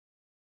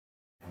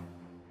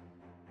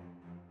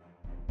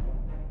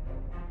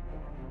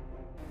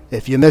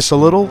If you miss a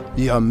little,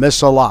 you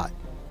miss a lot.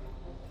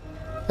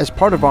 As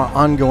part of our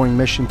ongoing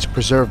mission to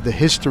preserve the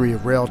history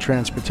of rail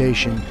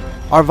transportation,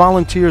 our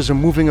volunteers are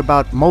moving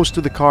about most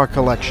of the car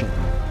collection.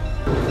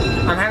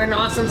 I'm having an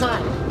awesome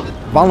time.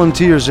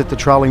 Volunteers at the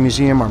Trolley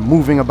Museum are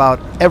moving about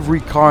every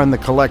car in the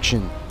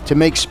collection to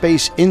make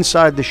space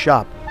inside the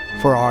shop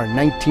for our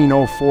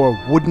 1904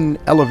 wooden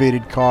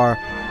elevated car,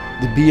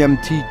 the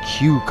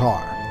BMT-Q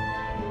car.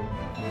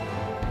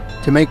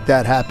 To make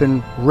that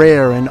happen,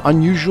 rare and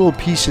unusual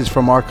pieces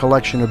from our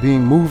collection are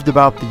being moved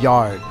about the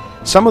yard,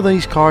 some of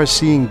these cars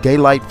seeing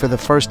daylight for the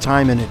first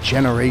time in a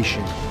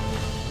generation.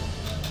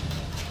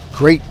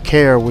 Great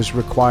care was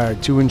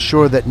required to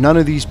ensure that none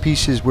of these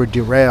pieces were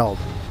derailed,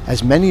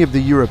 as many of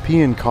the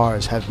European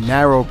cars have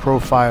narrow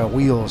profile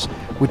wheels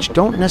which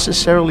don't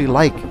necessarily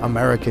like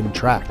American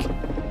track.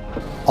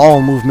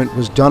 All movement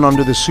was done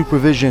under the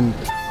supervision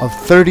of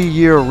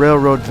 30-year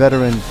railroad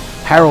veteran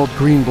Harold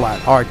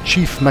Greenblatt, our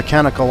Chief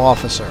Mechanical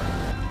Officer.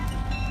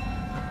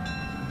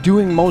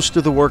 Doing most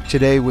of the work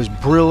today was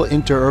Brill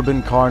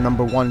Interurban Car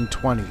number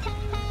 120,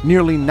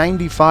 nearly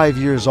 95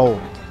 years old,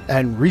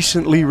 and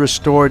recently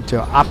restored to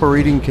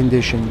operating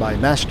condition by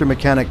Master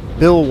Mechanic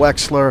Bill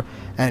Wexler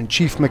and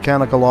Chief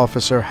Mechanical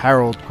Officer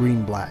Harold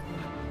Greenblatt.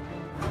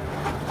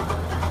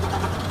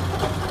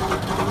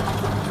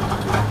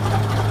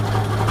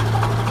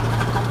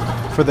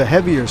 For the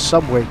heavier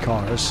subway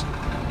cars,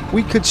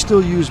 we could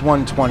still use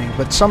 120,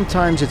 but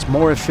sometimes it's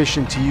more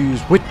efficient to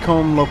use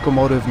Whitcomb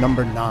locomotive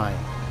number 9.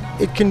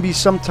 It can be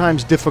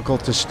sometimes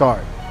difficult to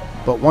start,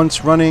 but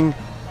once running,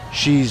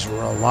 she's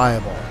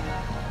reliable.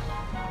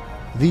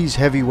 These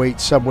heavyweight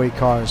subway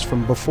cars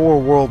from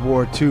before World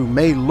War II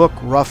may look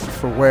rough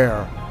for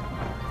wear,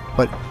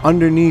 but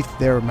underneath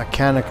they're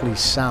mechanically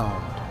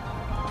sound.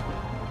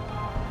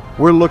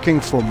 We're looking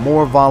for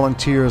more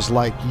volunteers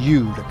like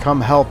you to come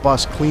help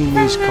us clean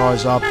these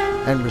cars up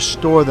and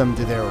restore them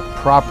to their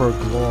proper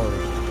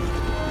glory.